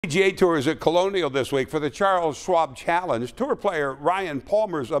PGA Tour is at Colonial this week for the Charles Schwab Challenge. Tour player Ryan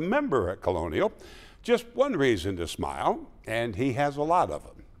Palmer's a member at Colonial. Just one reason to smile, and he has a lot of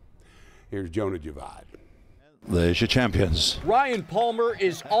them. Here's Jonah Javad. There's your champions. Ryan Palmer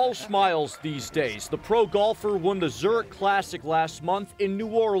is all smiles these days. The pro golfer won the Zurich Classic last month in New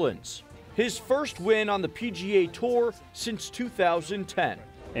Orleans. His first win on the PGA Tour since 2010.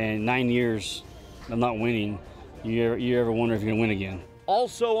 In 9 years of not winning, you ever wonder if you're going to win again.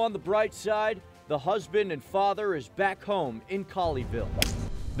 Also on the bright side, the husband and father is back home in Colleyville.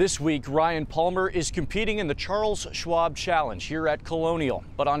 This week, Ryan Palmer is competing in the Charles Schwab Challenge here at Colonial.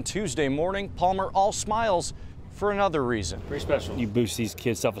 But on Tuesday morning, Palmer all smiles for another reason. Very special. You boost these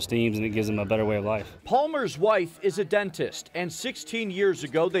kids' self-esteem and it gives them a better way of life. Palmer's wife is a dentist, and 16 years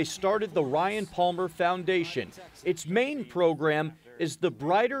ago, they started the Ryan Palmer Foundation. Its main program is the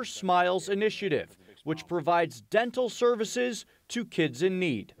Brighter Smiles Initiative, which provides dental services to kids in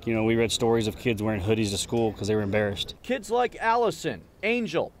need. You know, we read stories of kids wearing hoodies to school because they were embarrassed. Kids like Allison,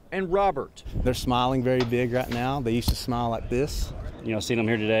 Angel, and Robert. They're smiling very big right now. They used to smile like this. You know, seeing them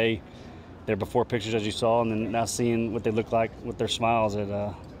here today, their before pictures as you saw, and then now seeing what they look like with their smiles,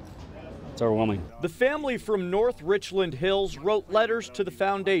 it's overwhelming. The family from North Richland Hills wrote letters to the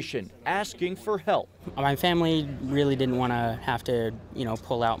foundation asking for help. My family really didn't want to have to,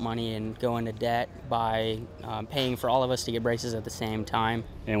 pull out money and go into debt by paying for all of us to get braces at the same time.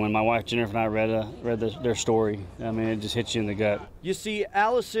 And when my wife Jennifer and I read their story, I mean, it just hits you in the gut. You see,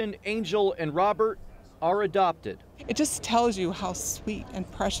 Allison, Angel, and Robert are adopted. It just tells you how sweet and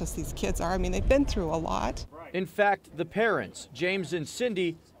precious these kids are. I mean, they've been through a lot. In fact, the parents, James and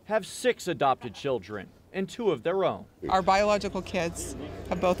Cindy, have 6 adopted children and 2 of their own. Our biological kids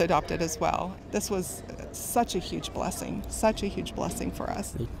have both adopted as well. This was such a huge blessing for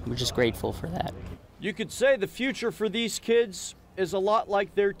us. We're just grateful for that. You could say the future for these kids is a lot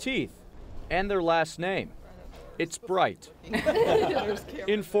like their teeth and their last name. It's bright.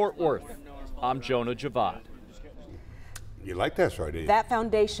 In Fort Worth, I'm Jonah Javad. You like that story, didn't you? That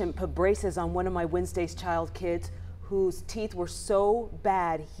foundation put braces on one of my Wednesday's child kids whose teeth were so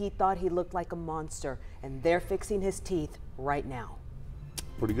bad he thought he looked like a monster, and they're fixing his teeth right now.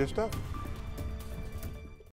 Pretty good stuff.